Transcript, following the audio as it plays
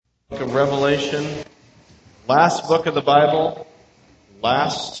Book of Revelation, last book of the Bible,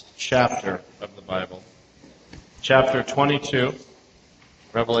 last chapter of the Bible. Chapter 22,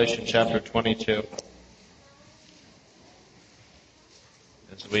 Revelation chapter 22.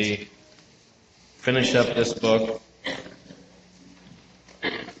 As we finish up this book,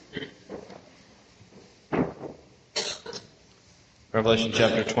 Revelation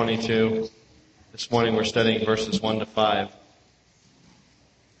chapter 22. This morning we're studying verses 1 to 5.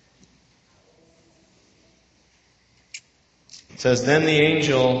 It says, "Then the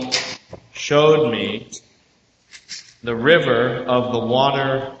angel showed me the river of the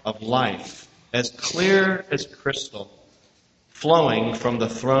water of life, as clear as crystal, flowing from the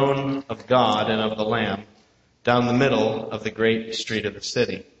throne of God and of the Lamb, down the middle of the great street of the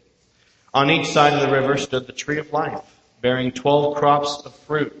city. On each side of the river stood the tree of life, bearing 12 crops of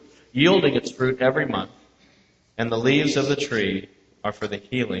fruit, yielding its fruit every month, and the leaves of the tree are for the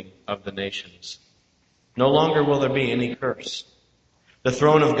healing of the nations. No longer will there be any curse. The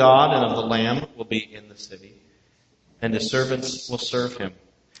throne of God and of the Lamb will be in the city, and his servants will serve him.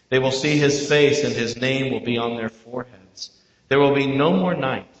 They will see his face, and his name will be on their foreheads. There will be no more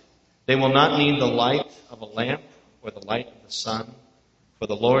night. They will not need the light of a lamp or the light of the sun, for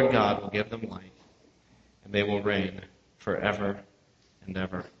the Lord God will give them light, and they will reign forever and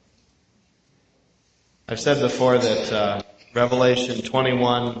ever." I've said before that Revelation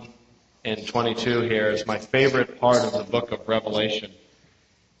 21 and 22 here is my favorite part of the book of Revelation,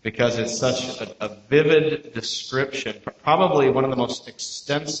 because it's such a vivid description, probably one of the most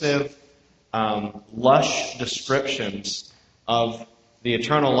extensive, lush descriptions of the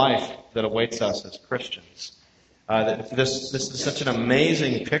eternal life that awaits us as Christians. This is such an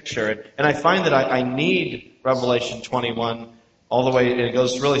amazing picture, and I find that I need Revelation 21 all the way.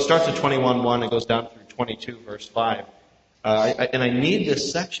 Starts at 21:1 and goes down through 22 verse 5. And I need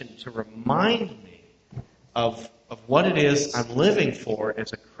this section to remind me of what it is I'm living for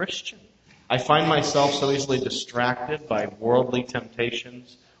as a Christian. I find myself so easily distracted by worldly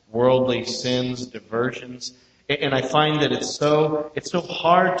temptations, worldly sins, diversions, and I find that it's so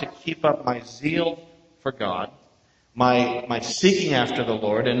hard to keep up my zeal for God, my seeking after the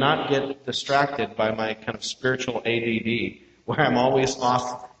Lord, and not get distracted by my kind of spiritual ADD, where I'm always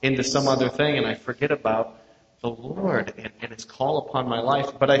off into some other thing and I forget about the Lord and his call upon my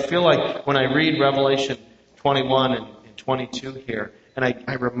life. But I feel like when I read Revelation 21 and 22 here, and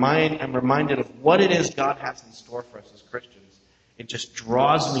I'm reminded of what it is God has in store for us as Christians, it just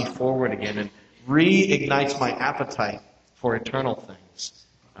draws me forward again and reignites my appetite for eternal things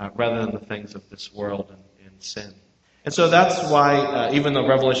rather than the things of this world and sin. And so that's why, even though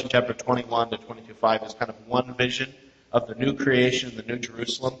Revelation chapter 21 to 22:5 is kind of one vision of the new creation, the new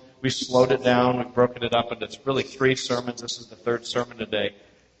Jerusalem, we slowed it down, we've broken it up, and it's really 3 sermons. This is the 3rd sermon today,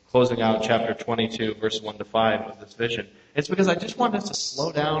 closing out chapter 22, verse 1 to 5 of this vision. It's because I just want us to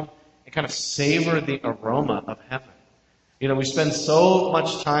slow down and kind of savor the aroma of heaven. You know, we spend so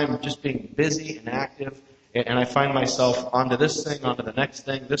much time just being busy and active, and I find myself onto this thing, onto the next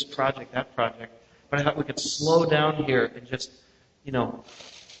thing, this project, that project. But I thought we could slow down here and just,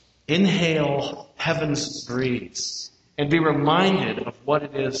 inhale heaven's breeze and be reminded of what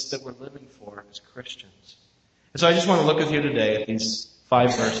it is that we're living for as Christians. And so I just want to look with you today at these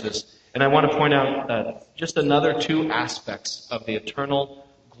 5 verses, and I want to point out just another 2 aspects of the eternal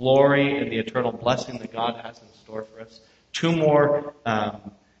glory and the eternal blessing that God has in store for us. 2 more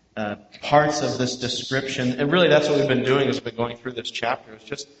parts of this description, and really that's what we've been doing as we've been going through this chapter, is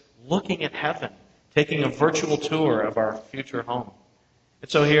just looking at heaven, taking a virtual tour of our future home. And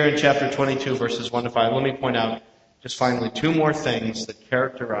so here in chapter 22, verses 1 to 5, let me point out just finally 2 more things that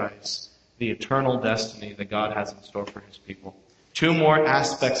characterize the eternal destiny that God has in store for his people. 2 more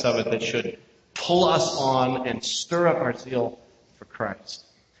aspects of it that should pull us on and stir up our zeal for Christ.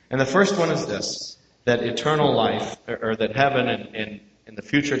 And the first one is this, that eternal life, or that heaven and the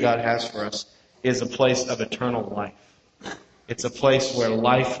future God has for us, is a place of eternal life. It's a place where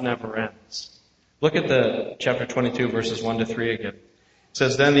life never ends. Look at the chapter 22, verses 1 to 3 again. It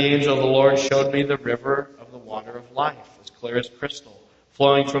says, "Then the angel of the Lord showed me the river of the water of life, as clear as crystal,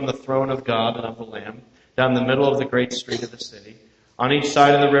 flowing from the throne of God and of the Lamb, down the middle of the great street of the city. On each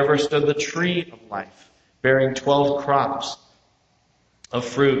side of the river stood the tree of life, bearing 12 crops of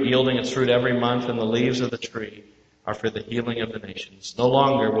fruit, yielding its fruit every month, and the leaves of the tree are for the healing of the nations. No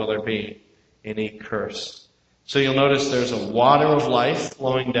longer will there be any curse." So you'll notice there's a water of life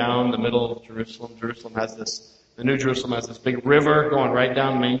flowing down the middle of Jerusalem. The New Jerusalem has this big river going right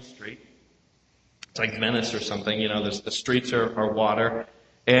down Main Street. It's like Venice or something, the streets are water.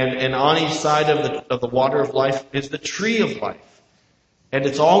 And on each side of the water of life is the tree of life. And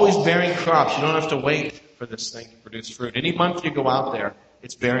it's always bearing crops. You don't have to wait for this thing to produce fruit. Any month you go out there,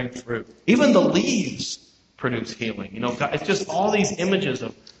 it's bearing fruit. Even the leaves produce healing. God, it's just all these images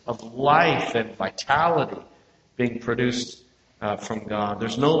of life and vitality being produced from God.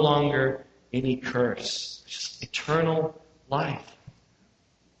 There's no longer any curse. It's just eternal life.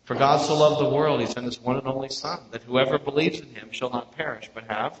 For God so loved the world, He sent His one and only Son, that whoever believes in Him shall not perish, but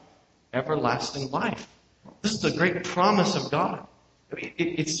have everlasting life. This is the great promise of God.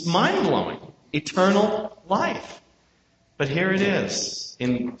 It's mind-blowing. Eternal life. But here it is.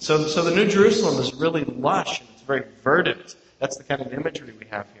 So the New Jerusalem is really lush and it's very verdant. That's the kind of imagery we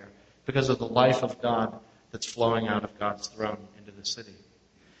have here because of the life of God that's flowing out of God's throne into the city.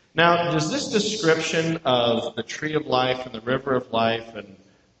 Now, does this description of the tree of life and the river of life and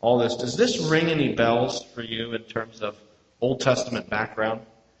all this, does this ring any bells for you in terms of Old Testament background?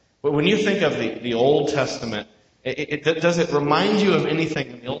 But when you think of the Old Testament, does it remind you of anything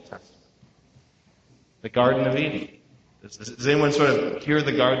in the Old Testament? The Garden of Eden. Does anyone sort of hear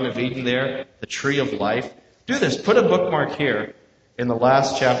the Garden of Eden there? The tree of life? Do this. Put a bookmark here in the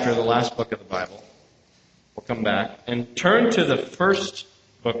last chapter of the last book of the Bible. We'll come back. And turn to the first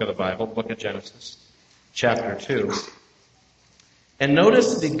book of the Bible, book of Genesis, chapter 2. And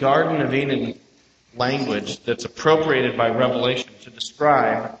notice the Garden of Eden language that's appropriated by Revelation to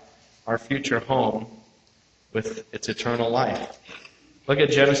describe our future home with its eternal life. Look at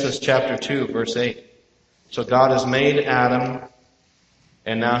Genesis chapter 2, verse 8. So God has made Adam,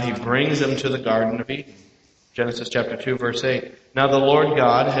 and now He brings him to the Garden of Eden. Genesis chapter 2, verse 8. Now the Lord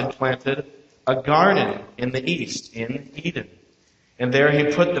God had planted a garden in the east, in Eden. And there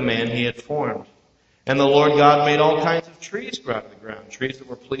He put the man He had formed. And the Lord God made all kinds of trees grow out of the ground, trees that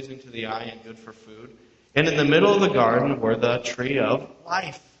were pleasing to the eye and good for food. And in the middle of the garden were the tree of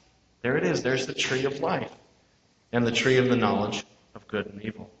life. There it is. There's the tree of life. And the tree of the knowledge of good and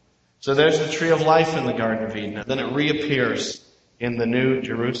evil. So there's the tree of life in the Garden of Eden. And then it reappears in the New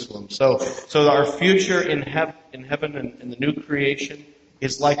Jerusalem. So our future in heaven and in the new creation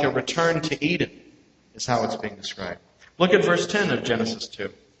is like a return to Eden, is how it's being described. Look at verse 10 of Genesis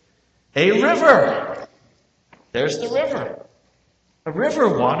 2. A river. There's the river. A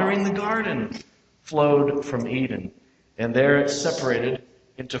river watering the garden flowed from Eden. And there it's separated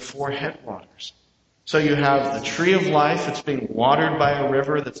into 4 headwaters. So you have the tree of life that's being watered by a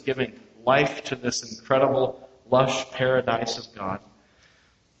river that's giving life to this incredible, lush paradise of God.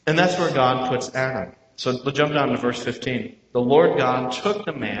 And that's where God puts Adam. So we'll jump down to verse 15. The Lord God took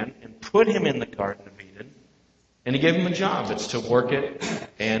the man and put him in the Garden of Eden, and He gave him a job. It's to work it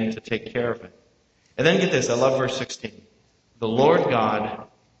and to take care of it. And then get this, I love verse 16. The Lord God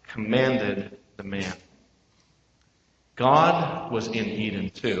commanded the man. God was in Eden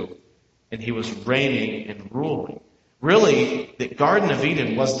too. And He was reigning and ruling. Really, the Garden of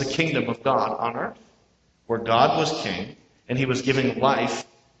Eden was the kingdom of God on earth, where God was king, and He was giving life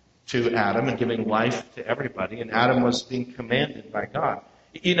to Adam and giving life to everybody, and Adam was being commanded by God.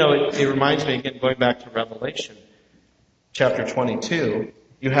 It reminds me, again, going back to Revelation, chapter 22,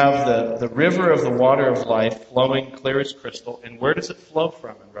 you have the river of the water of life flowing clear as crystal, and where does it flow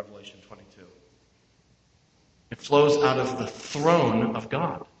from in Revelation 22? It flows out of the throne of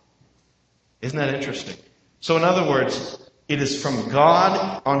God. Isn't that interesting? So in other words, it is from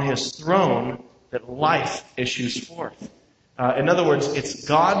God on His throne that life issues forth. In other words, it's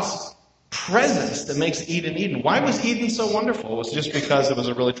God's presence that makes Eden Eden. Why was Eden so wonderful? Was it just because it was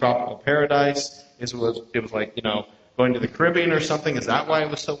a really tropical paradise? It was like, going to the Caribbean or something? Is that why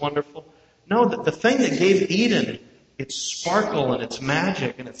it was so wonderful? No, the thing that gave Eden its sparkle and its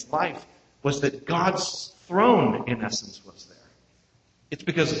magic and its life was that God's throne, in essence, was there. It's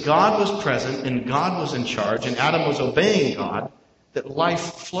because God was present and God was in charge and Adam was obeying God that life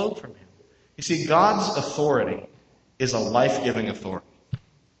flowed from him. You see, God's authority is a life-giving authority.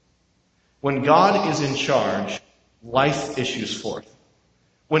 When God is in charge, life issues forth.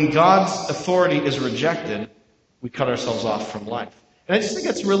 When God's authority is rejected, we cut ourselves off from life. And I just think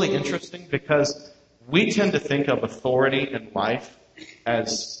it's really interesting because we tend to think of authority and life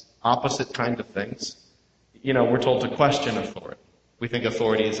as opposite kind of things. We're told to question authority. We think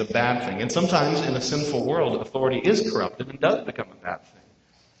authority is a bad thing. And sometimes in a sinful world, authority is corrupted and does become a bad thing.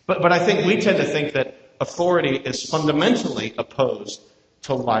 But I think we tend to think that authority is fundamentally opposed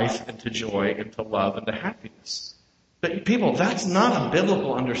to life and to joy and to love and to happiness. But people, that's not a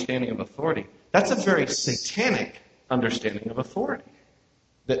biblical understanding of authority. That's a very satanic understanding of authority.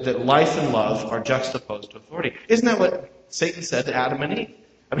 That life and love are juxtaposed to authority. Isn't that what Satan said to Adam and Eve?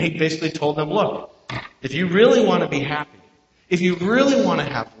 He basically told them, look, if you really want to be happy, if you really want to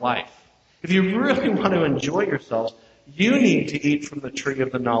have life, if you really want to enjoy yourselves, You need to eat from the tree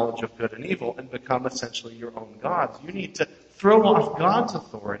of the knowledge of good and evil and become essentially your own gods. You need to throw off God's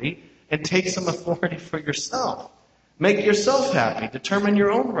authority and take some authority for yourself. Make yourself happy. Determine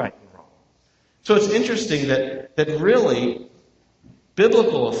your own right and wrong. So it's interesting that really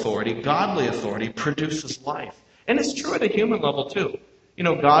biblical authority, godly authority, produces life. And it's true at a human level too.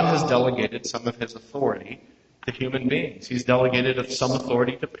 God has delegated some of his authority to human beings. He's delegated some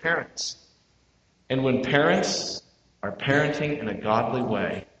authority to parents. And when parents are parenting in a godly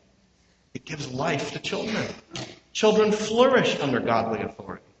way, it gives life to children. Children flourish under godly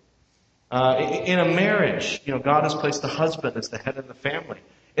authority. In a marriage, God has placed the husband as the head of the family.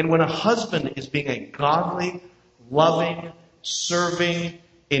 And when a husband is being a godly, loving, serving,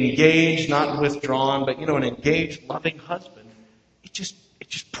 engaged, not withdrawn, but an engaged, loving husband, it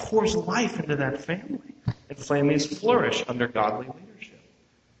just pours life into that family. And families flourish under godly leadership.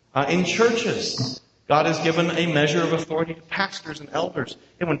 In churches, God has given a measure of authority to pastors and elders.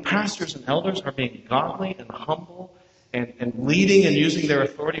 And when pastors and elders are being godly and humble and leading and using their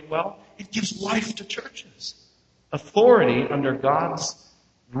authority well, it gives life to churches. Authority under God's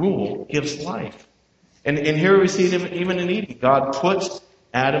rule gives life. And here we see it even in Eden. God puts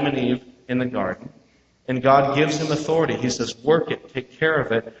Adam and Eve in the garden, and God gives him authority. He says, work it, take care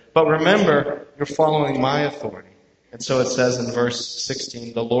of it. But remember, you're following my authority. And so it says in verse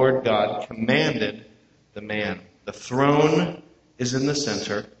 16, the Lord God commanded the man. The throne is in the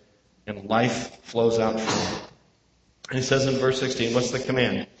center, and life flows out from it. And he says in verse 16, what's the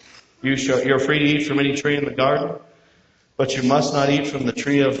command? You're free to eat from any tree in the garden, but you must not eat from the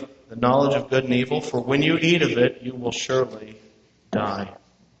tree of the knowledge of good and evil, for when you eat of it, you will surely die.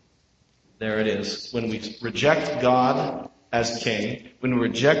 There it is. When we reject God as king, when we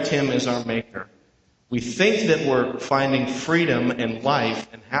reject him as our maker, we think that we're finding freedom and life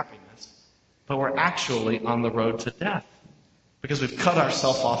and happiness, but we're actually on the road to death because we've cut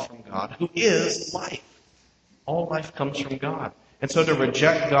ourselves off from God, who is life. All life comes from God. And so to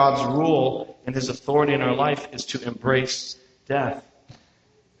reject God's rule and his authority in our life is to embrace death.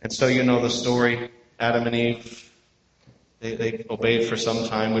 And so you know the story. Adam and Eve, they obeyed for some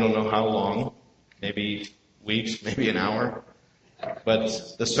time. We don't know how long. Maybe weeks, maybe an hour.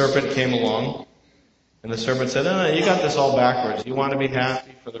 But the serpent came along, and the serpent said, no, you got this all backwards. You want to be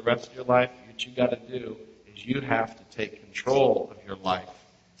happy for the rest of your life? What you got to do is you have to take control of your life.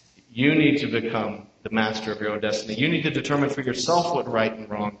 You need to become the master of your own destiny. You need to determine for yourself what right and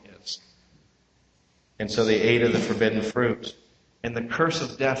wrong is. And so they ate of the forbidden fruit, and the curse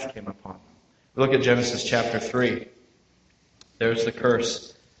of death came upon them. Look at Genesis chapter 3. There's the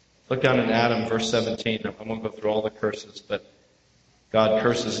curse. Look down at Adam, verse 17. I won't go through all the curses, but God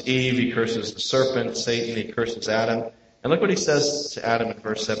curses Eve, he curses the serpent, Satan, he curses Adam. And look what he says to Adam in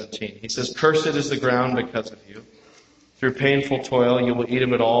verse 17. He says, cursed is the ground because of you. Through painful toil you will eat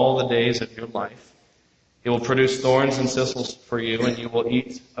of it all the days of your life. It will produce thorns and thistles for you, and you will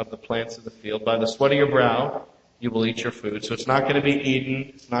eat of the plants of the field. By the sweat of your brow you will eat your food. So it's not going to be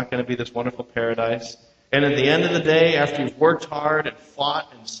Eden. It's not going to be this wonderful paradise. And at the end of the day, after you've worked hard and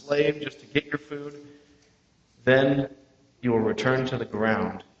fought and slaved just to get your food, then you will return to the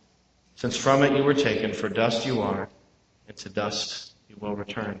ground. Since from it you were taken, for dust you are, and to dust you will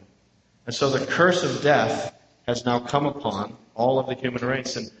return. And so the curse of death has now come upon all of the human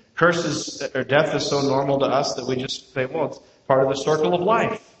race. And curses or death is so normal to us that we just say, well, it's part of the circle of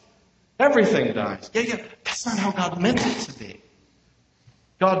life. Everything dies. Yeah, that's not how God meant it to be.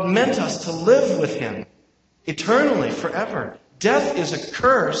 God meant us to live with him eternally, forever. Death is a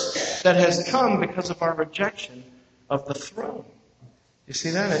curse that has come because of our rejection of the throne. You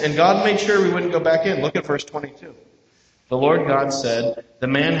see that? And God made sure we wouldn't go back in. Look at verse 22. The Lord God said, the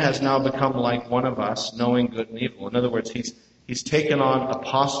man has now become like one of us, knowing good and evil. In other words, he's taken on a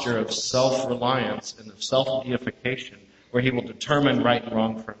posture of self-reliance and of self-deification where he will determine right and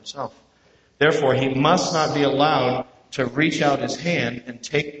wrong for himself. Therefore, he must not be allowed to reach out his hand and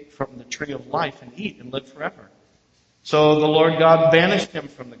take from the tree of life and eat and live forever. So the Lord God banished him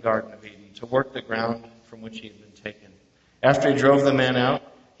from the Garden of Eden to work the ground from which he had been taken. After he drove the man out,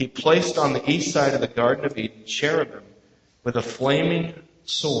 he placed on the east side of the Garden of Eden cherubim with a flaming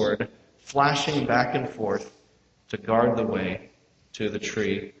sword flashing back and forth to guard the way to the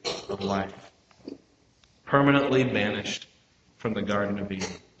tree of life. Permanently banished from the Garden of Eden.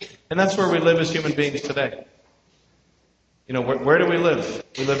 And that's where we live as human beings today. You know, where do we live?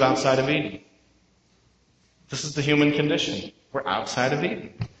 We live outside of Eden. This is the human condition. We're outside of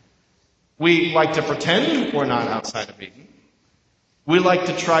Eden. We like to pretend we're not outside of Eden. We like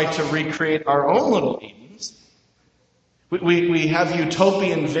to try to recreate our own little Edens. We have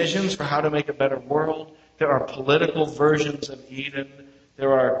utopian visions for how to make a better world, There are political versions of Eden.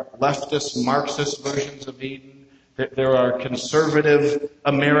 There are leftist, Marxist versions of Eden. There are conservative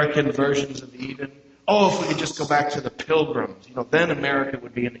American versions of Eden. Oh, if we could just go back to the Pilgrims, then America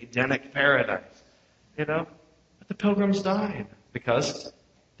would be an Edenic paradise. But the Pilgrims died because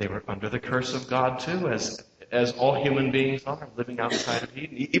they were under the curse of God too, as all human beings are, living outside of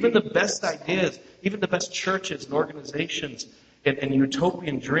Eden. Even the best ideas, even the best churches and organizations and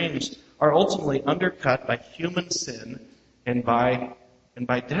utopian dreams are ultimately undercut by human sin and by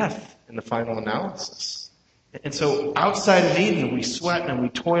death in the final analysis. And so outside of Eden, we sweat and we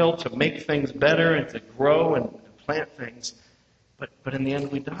toil to make things better and to grow and plant things. But in the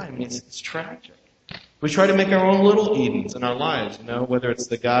end, we die. I mean, it's tragic. We try to make our own little Edens in our lives, whether it's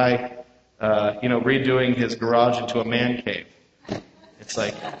the guy, redoing his garage into a man cave. It's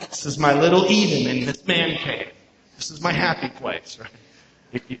like, this is my little Eden in this man cave. This is my happy place, right?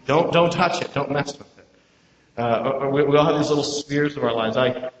 Don't touch it. Don't mess with it. We all have these little spheres of our lives.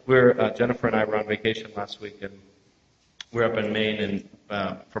 Jennifer and I were on vacation last week, and we were up in Maine,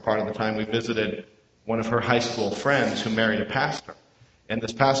 and for part of the time we visited one of her high school friends who married a pastor. And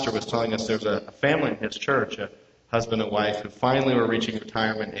this pastor was telling us there's a family in his church, a husband and wife, who finally were reaching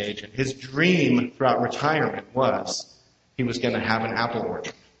retirement age. And his dream throughout retirement was he was going to have an apple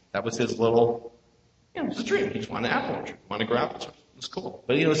orchard. That was his little, it was a dream. He just wanted an apple orchard, wanted to grow apples. It was cool.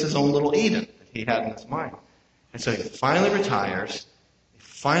 But it was his own little Eden that he had in his mind. And so he finally retires. They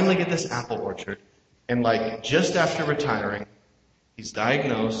finally get this apple orchard. And just after retiring, he's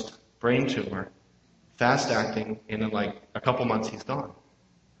diagnosed, brain tumor, fast acting, and in a couple months he's gone.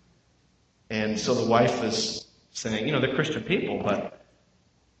 And so the wife is saying, they're Christian people, but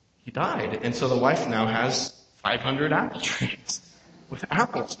he died. And so the wife now has 500 apple trees with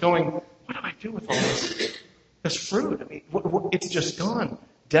apples going, what do I do with all this fruit? I mean, it's just gone.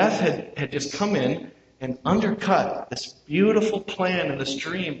 Death had just come in and undercut this beautiful plan and this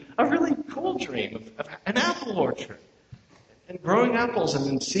dream, a really cool dream of an apple orchard and growing apples and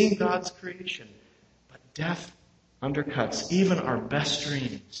then seeing God's creation. But death undercuts even our best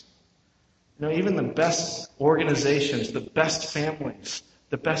dreams. Even the best organizations, the best families,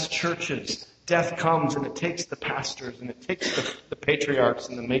 the best churches, death comes and it takes the pastors and it takes the patriarchs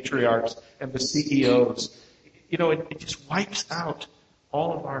and the matriarchs and the CEOs. It just wipes out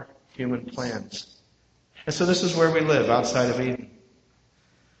all of our human plans. And so this is where we live, outside of Eden.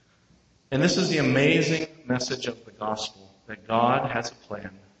 And this is the amazing message of the gospel, that God has a plan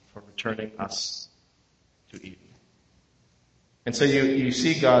for returning us to Eden. And so you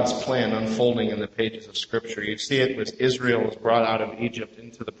see God's plan unfolding in the pages of Scripture. You see it as Israel was brought out of Egypt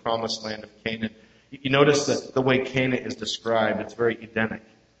into the promised land of Canaan. You notice that the way Canaan is described, it's very Edenic.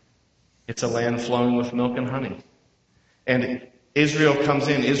 It's a land flowing with milk and honey. And Israel comes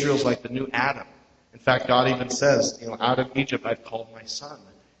in. Israel's like the new Adam. In fact, God even says, out of Egypt I've called my son.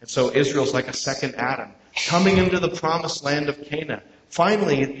 And so Israel's like a second Adam, coming into the promised land of Canaan.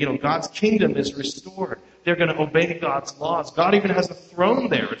 Finally, God's kingdom is restored. They're going to obey God's laws. God even has a throne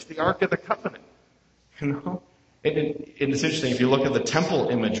there. It's the Ark of the Covenant. And it's interesting, if you look at the temple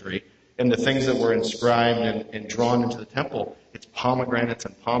imagery and the things that were inscribed and drawn into the temple, it's pomegranates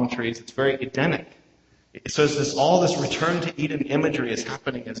and palm trees. It's very Edenic. So all this return to Eden imagery is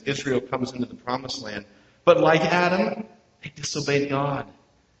happening as Israel comes into the promised land. But like Adam, they disobeyed God.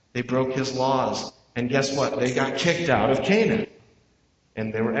 They broke his laws. And guess what? They got kicked out of Canaan.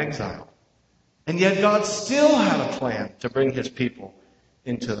 And they were exiled. And yet God still had a plan to bring his people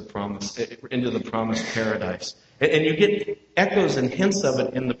into the promised paradise. And you get echoes and hints of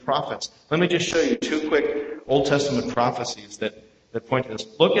it in the prophets. Let me just show you two quick Old Testament prophecies that point to this.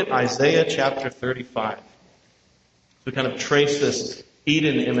 Look at Isaiah chapter 35. We kind of trace this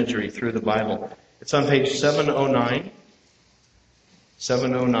Eden imagery through the Bible. It's on page 709.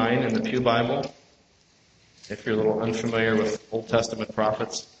 709 in the Pew Bible. If you're a little unfamiliar with Old Testament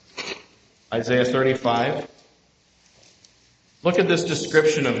prophets. Isaiah 35. Look at this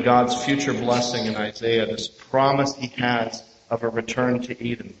description of God's future blessing in Isaiah, this promise he has of a return to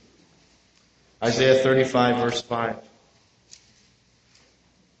Eden. Isaiah 35, verse 5.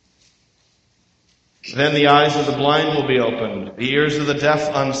 Then the eyes of the blind will be opened, the ears of the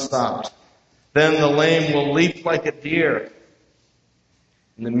deaf unstopped. Then the lame will leap like a deer,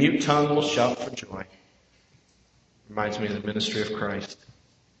 and the mute tongue will shout for joy. Reminds me of the ministry of Christ.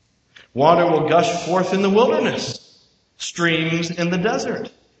 Water will gush forth in the wilderness, streams in the desert.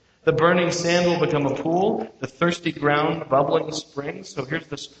 The burning sand will become a pool, the thirsty ground bubbling springs. So here's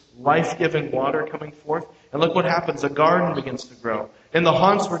this life-giving water coming forth. And look what happens. A garden begins to grow. In the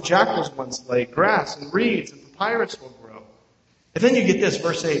haunts where jackals once lay, grass and reeds and papyrus will grow. And then you get this,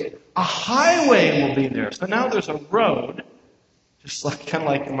 verse 8. A highway will be there. So now there's a road, just like kind of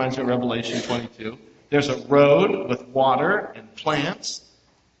like reminds me of Revelation 22. There's a road with water and plants,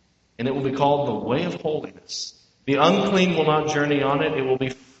 and it will be called the way of holiness. The unclean will not journey on it. It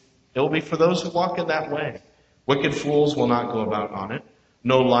will be for those who walk in that way. Wicked fools will not go about on it.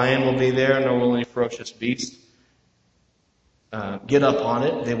 No lion will be there, nor will any ferocious beast get up on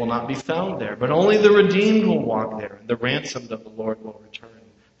it. They will not be found there. But only the redeemed will walk there, and the ransomed of the Lord will return.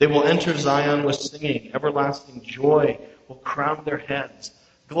 They will enter Zion with singing. Everlasting joy will crown their heads.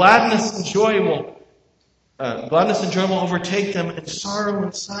 Gladness and joy will overtake them, and sorrow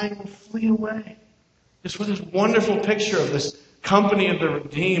and sighing will flee away. Just with this wonderful picture of this company of the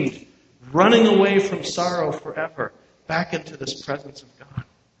redeemed running away from sorrow forever back into this presence of God.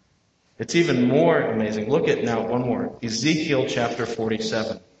 It's even more amazing. Look at now one more. Ezekiel chapter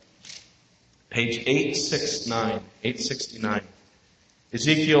 47. Page 869.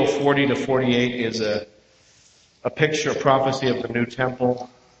 Ezekiel 40 to 48 is a picture, a prophecy of the new temple,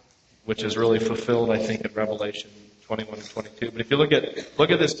 which is really fulfilled, I think, in Revelation 21 and 22. But if you look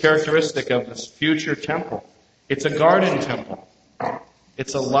at this characteristic of this future temple, it's a garden temple.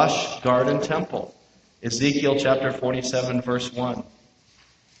 It's a lush garden temple. Ezekiel chapter 47, verse 1.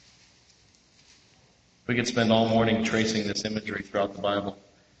 We could spend all morning tracing this imagery throughout the Bible.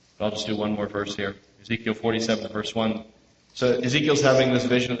 But I'll just do one more verse here. Ezekiel 47, verse 1. So Ezekiel's having this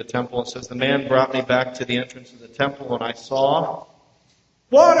vision of the temple. It says, the man brought me back to the entrance of the temple, and I saw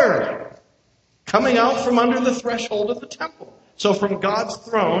water coming out from under the threshold of the temple. So from God's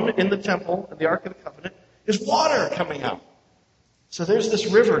throne in the temple, in the Ark of the Covenant, is water coming out. So there's this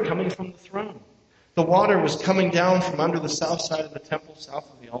river coming from the throne. The water was coming down from under the south side of the temple,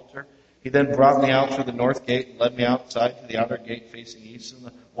 south of the altar. He then brought me out through the north gate and led me outside to the outer gate facing east, and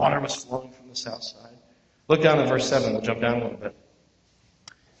the water was flowing from the south side. Look down at verse 7. We'll jump down a little bit.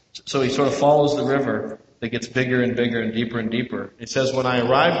 So he sort of follows the river that gets bigger and bigger and deeper and deeper. It says, when I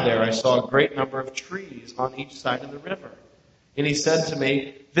arrived there, I saw a great number of trees on each side of the river. And he said to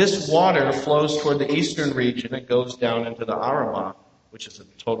me, this water flows toward the eastern region and goes down into the Arabah, which is a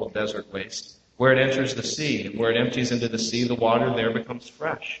total desert waste, where it enters the sea. And where it empties into the sea, the water there becomes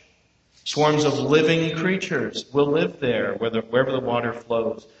fresh. Swarms of living creatures will live there, wherever the water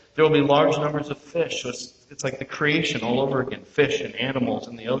flows. There will be large numbers of fish. So it's like the creation all over again, fish and animals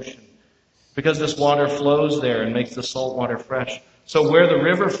in the ocean. Because this water flows there and makes the salt water fresh. So where the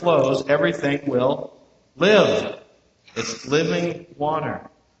river flows, everything will live. It's living water.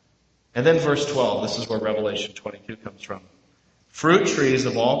 And then verse 12, this is where Revelation 22 comes from. Fruit trees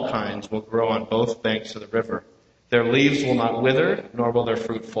of all kinds will grow on both banks of the river. Their leaves will not wither, nor will their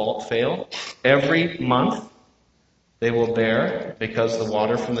fruit fail. Every month they will bear, because the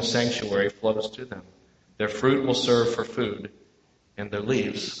water from the sanctuary flows to them. Their fruit will serve for food, and their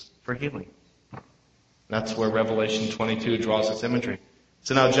leaves for healing. That's where Revelation 22 draws its imagery.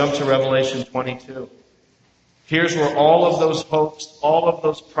 So now jump to Revelation 22. Here's where all of those hopes, all of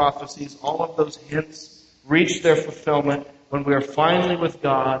those prophecies, all of those hints reach their fulfillment when we are finally with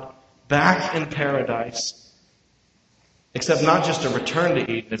God, back in paradise. Except not just a return to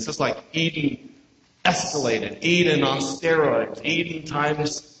Eden. It's just like Eden escalated. Eden on steroids. Eden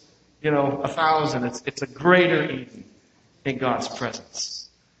times, 1,000. It's a greater Eden in God's presence.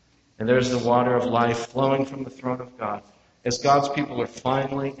 And there's the water of life flowing from the throne of God. As God's people are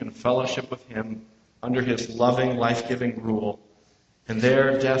finally in fellowship with Him under His loving, life-giving rule. And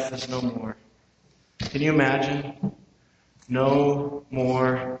there, death is no more. Can you imagine? No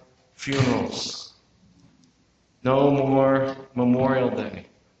more funerals. No more Memorial Day.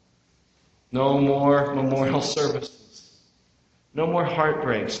 No more memorial services. No more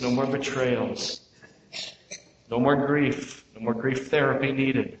heartbreaks. No more betrayals. No more grief. No more grief therapy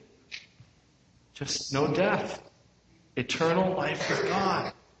needed. Just no death. Eternal life with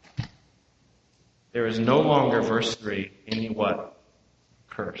God. There is no longer, verse 3, any what?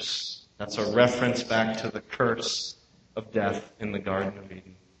 Curse. That's a reference back to the curse of death in the Garden of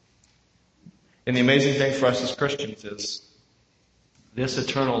Eden. And the amazing thing for us as Christians is this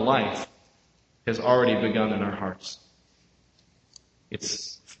eternal life has already begun in our hearts.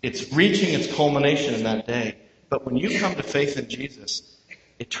 It's reaching its culmination in that day. But when you come to faith in Jesus,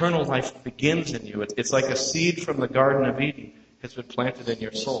 eternal life begins in you. It's like a seed from the Garden of Eden has been planted in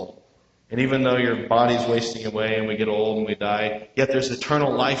your soul. And even though your body's wasting away and we get old and we die, yet there's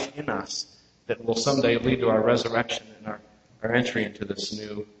eternal life in us that will someday lead to our resurrection and our entry into this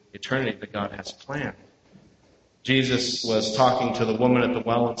new eternity that God has planned. Jesus was talking to the woman at the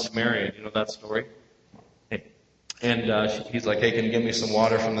well in Samaria. Do you know that story? Hey, And he's like, hey, can you give me some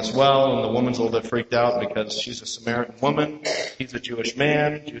water from this well? And the woman's a little bit freaked out because she's a Samaritan woman. He's a Jewish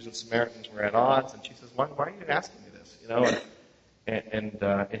man. Jews and Samaritans were at odds. And she says, why are you asking me this?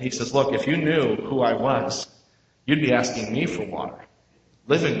 And he says, look, if you knew who I was, you'd be asking me for water,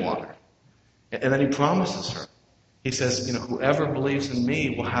 living water. And then he promises her. He says, whoever believes in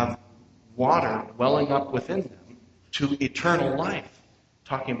me will have water welling up within them to eternal life,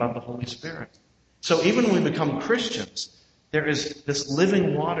 talking about the Holy Spirit. So even when we become Christians, there is this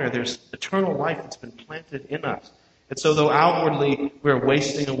living water, there's eternal life that's been planted in us. And so though outwardly we're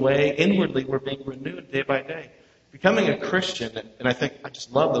wasting away, inwardly we're being renewed day by day. Becoming a Christian, and I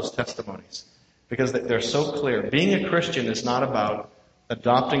just love those testimonies, because they're so clear. Being a Christian is not about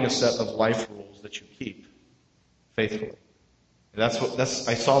adopting a set of life rules that you keep faithfully. I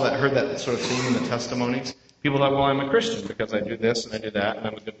heard that sort of theme in the testimonies. People thought, well, I'm a Christian because I do this and I do that, and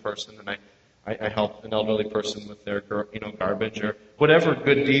I'm a good person, and I help an elderly person with their, garbage, or whatever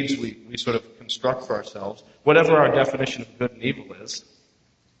good deeds we sort of construct for ourselves, whatever our definition of good and evil is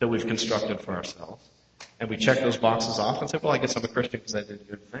that we've constructed for ourselves. And we check those boxes off and say, well, I guess I'm a Christian because I did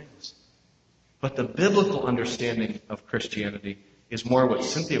good things. But the biblical understanding of Christianity is more what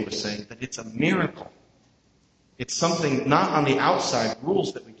Cynthia was saying, that it's a miracle. It's something not on the outside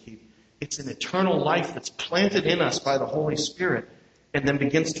rules that we keep. It's an eternal life that's planted in us by the Holy Spirit and then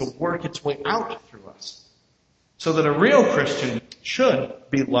begins to work its way out through us. So that a real Christian should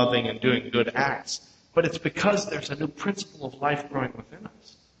be loving and doing good acts, but it's because there's a new principle of life growing within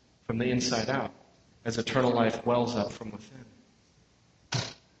us from the inside out as eternal life wells up from within. Do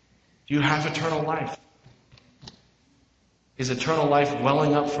you have eternal life? Is eternal life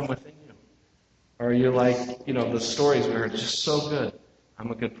welling up from within you? Or are you like, the stories we heard, just so good.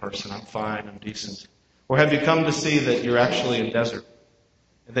 I'm a good person. I'm fine. I'm decent. Or have you come to see that you're actually a desert?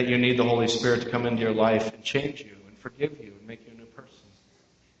 And that you need the Holy Spirit to come into your life and change you and forgive you and make you a new person?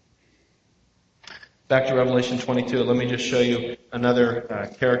 Back to Revelation 22. Let me just show you another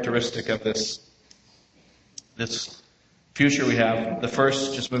characteristic of this future we have. The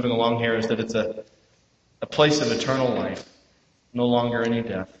first, just moving along here, is that it's a place of eternal life. No longer any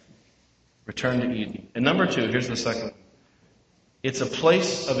death. Return to Eden. And number two, here's the second one. It's a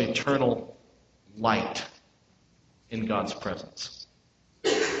place of eternal light in God's presence.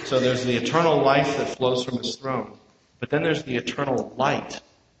 So there's the eternal life that flows from His throne, but then there's the eternal light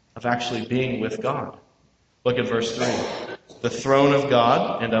of actually being with God. Look at verse 3. The throne of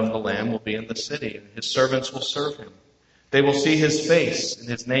God and of the Lamb will be in the city, and His servants will serve Him. They will see His face, and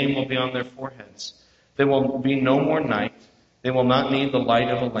His name will be on their foreheads. There will be no more night. They will not need the light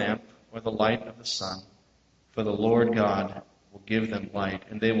of a lamp or the light of the sun, for the Lord God will give them light,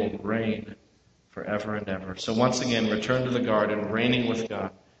 and they will reign forever and ever. So once again, return to the garden, reigning with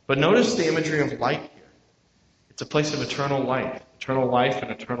God. But notice the imagery of light here. It's a place of eternal light, eternal life and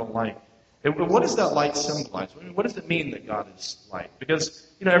eternal light. What does that light symbolize? What does it mean that God is light? Because,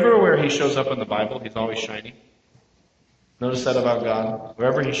 everywhere He shows up in the Bible, He's always shining. Notice that about God.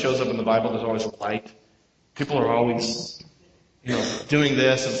 Wherever He shows up in the Bible, there's always light. People are always, doing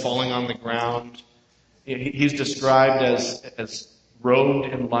this and falling on the ground. He's described as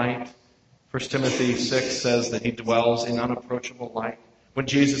robed in light. 1 Timothy 6 says that He dwells in unapproachable light. When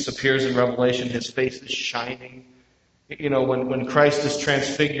Jesus appears in Revelation, His face is shining. When Christ is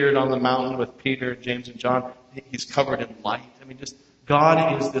transfigured on the mountain with Peter, James, and John, He's covered in light.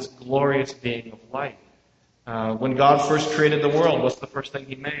 God is this glorious being of light. When God first created the world, what's the first thing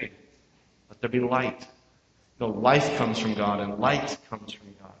He made? Let there be light. Life comes from God and light comes from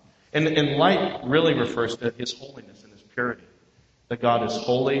God. And light really refers to His holiness and His purity. That God is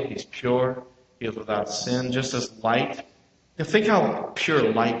holy, He's pure, He is without sin, just as light. Think how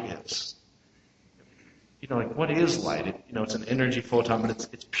pure light is. What is light? It's an energy photon, but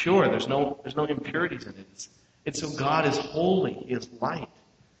it's pure. There's no impurities in it. It's so God is holy. He is light.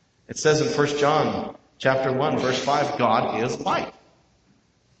 It says in 1 John chapter 1, verse 5, God is light.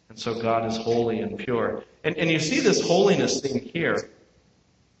 And so God is holy and pure. And you see this holiness theme here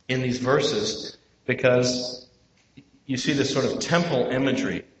in these verses because you see this sort of temple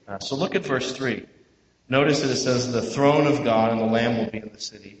imagery. So look at verse 3. Notice that it says, the throne of God and the Lamb will be in the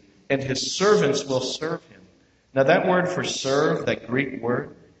city, and His servants will serve Him. Now that word for serve, that Greek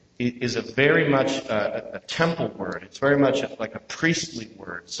word, is a very much a temple word. It's very much like a priestly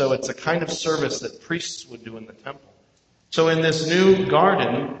word. So it's a kind of service that priests would do in the temple. So in this new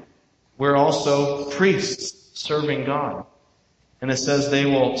garden, we're also priests serving God. And it says they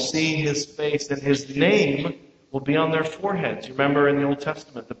will see His face and His name will be on their foreheads. You remember in the Old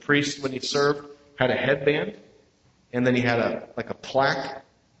Testament, the priest, when he served, had a headband, and then he had a plaque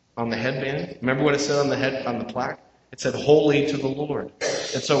on the headband. Remember what it said on the plaque? It said, holy to the Lord.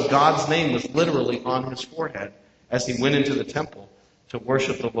 And so God's name was literally on his forehead as he went into the temple to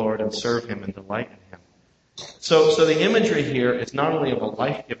worship the Lord and serve him and delight in him. So the imagery here is not only of a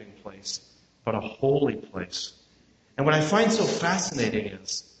life-giving place, but a holy place. And what I find so fascinating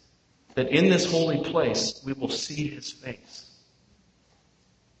is that in this holy place, we will see his face.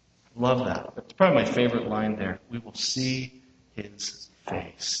 I love that. That's probably my favorite line there. We will see his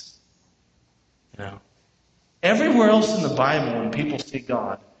face. You know, everywhere else in the Bible, when people see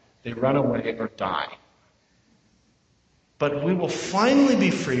God, they run away or die. But we will finally be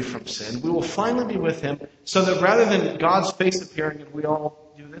free from sin. We will finally be with him, so that rather than God's face appearing and we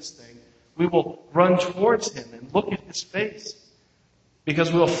all do this thing, we will run towards him and look at his face.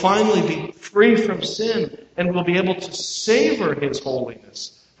 Because we will finally be free from sin and we'll be able to savor his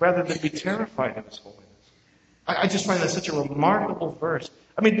holiness rather than be terrified of his holiness. I just find that such a remarkable verse.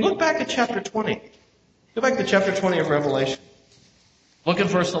 I mean, look back at chapter 20. Go back to chapter 20 of Revelation. Look at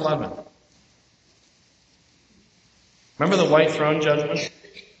verse 11. Remember the white throne judgment?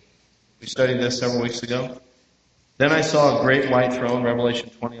 We studied this several weeks ago. Then I saw a great white throne, Revelation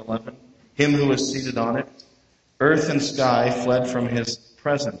 20:11. Him who was seated on it. Earth and sky fled from his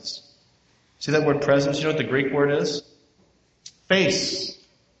presence. See that word presence? You know what the Greek word is? Face.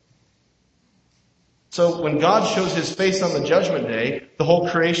 So when God shows his face on the judgment day, the whole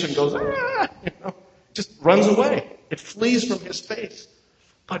creation goes, just runs away. It flees from his face.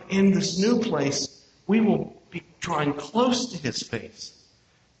 But in this new place, we will be drawing close to his face.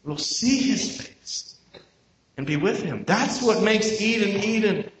 We'll see his face and be with him. That's what makes Eden,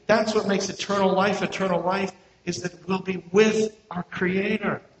 Eden. That's what makes eternal life, is that we'll be with our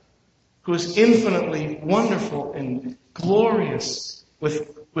Creator, who is infinitely wonderful and glorious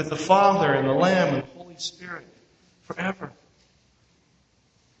with the Father and the Lamb and the Holy Spirit forever.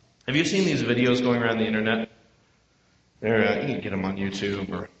 Have you seen these videos going around the internet? You can get them on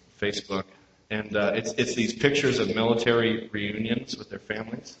YouTube or Facebook. And it's these pictures of military reunions with their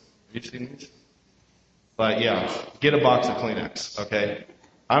families. Have you seen these? But yeah, get a box of Kleenex, okay?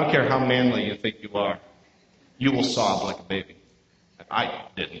 I don't care how manly you think you are. You will sob like a baby. I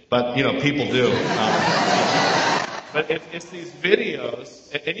didn't, but people do. But it's these videos,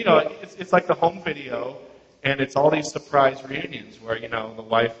 and it's like the home video, and it's all these surprise reunions where the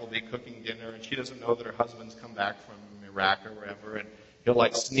wife will be cooking dinner, and she doesn't know that her husband's come back from Iraq or wherever, and he'll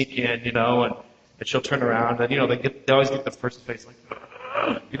like sneak in, and she'll turn around, and they always get the first face like,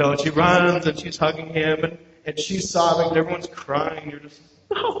 and she runs and she's hugging him, and she's sobbing, and everyone's crying. You're just,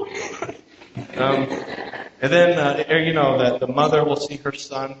 no. And then that the mother will see her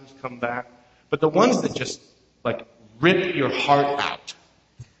son who's come back, but the ones that just like rip your heart out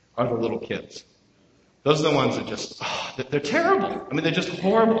are the little kids. Those are the ones that just, they're terrible. I mean, they're just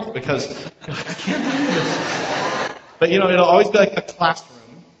horrible because I can't believe this. But it'll always be like a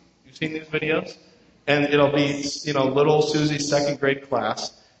classroom. You've seen these videos? And it'll be, little Susie's second grade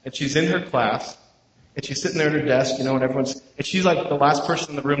class, and she's in her class, and she's sitting there at her desk, and she's like the last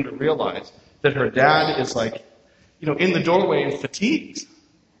person in the room to realize that her dad is like, in the doorway and fatigued.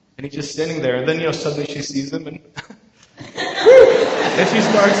 And he's just standing there, and then, suddenly she sees him, and, and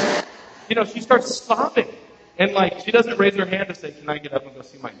she starts sobbing. And like, she doesn't raise her hand to say, can I get up and go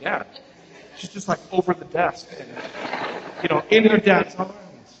see my dad? She's just like over the desk, and, in her dad's arms.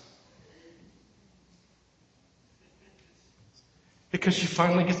 Because she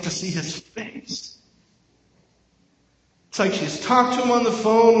finally gets to see his face. It's like she's talked to him on the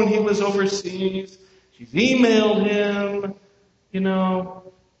phone when he was overseas. She's emailed him,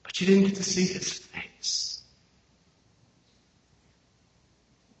 but she didn't get to see his face.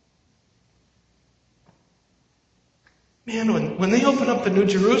 Man, when they open up the New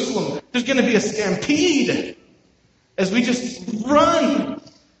Jerusalem, there's going to be a stampede as we just run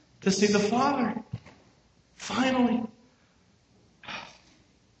to see the Father. Finally.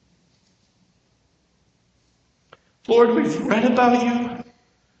 Lord, we've read about you.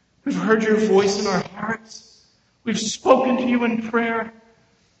 We've heard your voice in our hearts. We've spoken to you in prayer.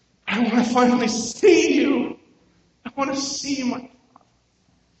 I want to finally see you. I want to see my Father.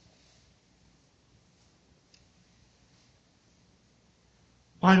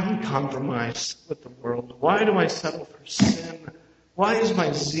 Why do we compromise with the world? Why do I settle for sin? Why is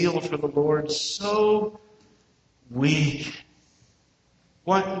my zeal for the Lord so weak?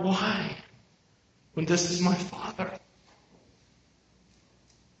 Why? When this is my Father.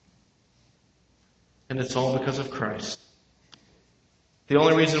 And it's all because of Christ. The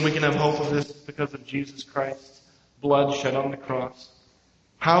only reason we can have hope of this is because of Jesus Christ's blood shed on the cross.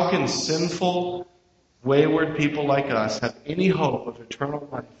 How can sinful, wayward people like us have any hope of eternal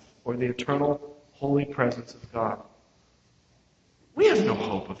life or the eternal holy presence of God? We have no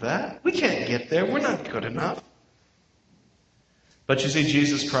hope of that. We can't get there. We're not good enough. But you see,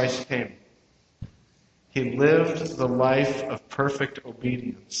 Jesus Christ came. He lived the life of perfect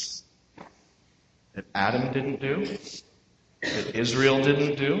obedience that Adam didn't do, that Israel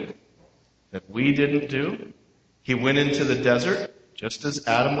didn't do, that we didn't do. He went into the desert just as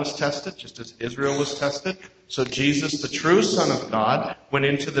Adam was tested, just as Israel was tested. So Jesus, the true Son of God, went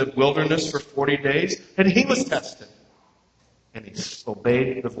into the wilderness for 40 days, and he was tested. And he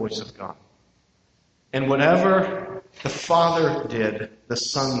obeyed the voice of God. And whatever the Father did, the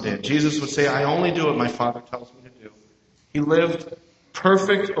Son did. Jesus would say, I only do what my Father tells me to do. He lived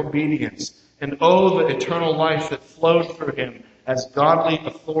perfect obedience. And the eternal life that flowed through him as godly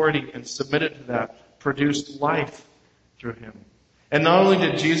authority and submitted to that produced life through him. And not only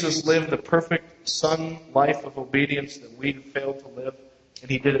did Jesus live the perfect Son life of obedience that we failed to live,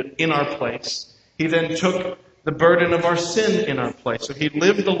 and he did it in our place, he then took the burden of our sin in our place. So he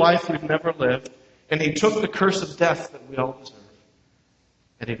lived the life we've never lived, and he took the curse of death that we all deserve.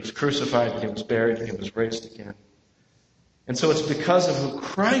 And he was crucified, and he was buried, and he was raised again. And so it's because of who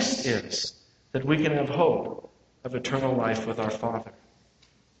Christ is that we can have hope of eternal life with our Father,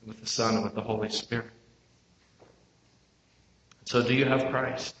 with the Son, and with the Holy Spirit. So do you have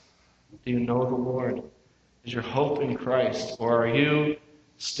Christ? Do you know the Lord? Is your hope in Christ? Or are you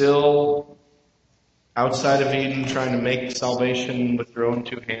still outside of Eden trying to make salvation with your own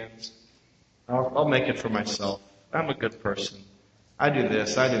two hands? I'll make it for myself. I'm a good person. I do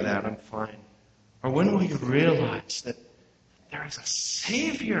this, I do that, I'm fine. Or when will you realize that there is a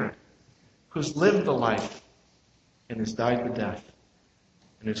Savior who's lived the life and has died the death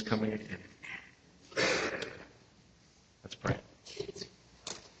and who's coming again? Let's pray.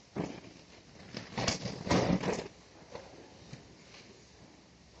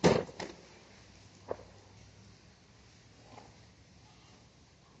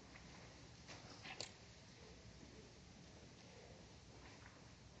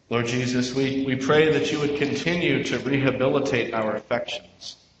 Lord Jesus, we pray that you would continue to rehabilitate our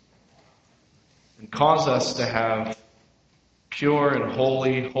affections and cause us to have pure and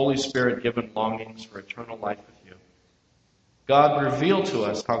Holy Spirit-given longings for eternal life with you. God, reveal to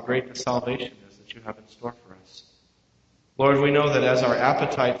us how great the salvation is that you have in store for us. Lord, we know that as our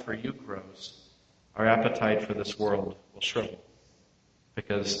appetite for you grows, our appetite for this world will shrink,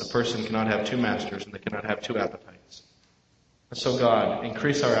 because a person cannot have two masters and they cannot have two appetites. And so, God,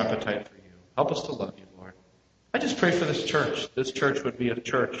 increase our appetite for you. Help us to love you, Lord. I just pray for this church. This church would be a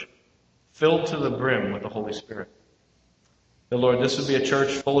church filled to the brim with the Holy Spirit. That, Lord, this would be a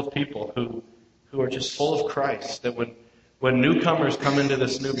church full of people who are just full of Christ. That when newcomers come into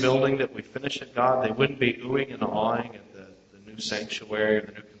this new building that we finish at, God, they wouldn't be oohing and awing at the new sanctuary or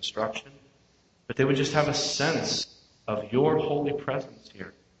the new construction, but they would just have a sense of your holy presence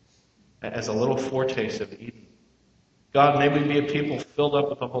here as a little foretaste of Eden. God, may we be a people filled up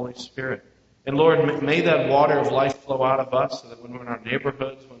with the Holy Spirit. And Lord, may that water of life flow out of us so that when we're in our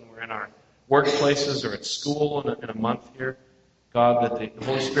neighborhoods, when we're in our workplaces or at school in a month here, God, that the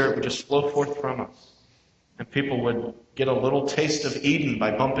Holy Spirit would just flow forth from us. And people would get a little taste of Eden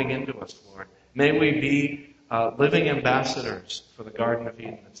by bumping into us, Lord. May we be living ambassadors for the Garden of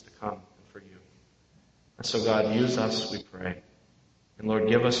Eden that's to come and for you. And so, God, use us, we pray. And Lord,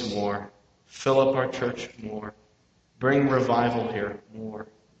 give us more. Fill up our church more. Bring revival here more.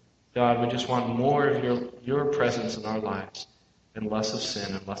 God, we just want more of your presence in our lives and less of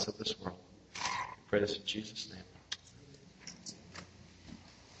sin and less of this world. We pray this in Jesus' name.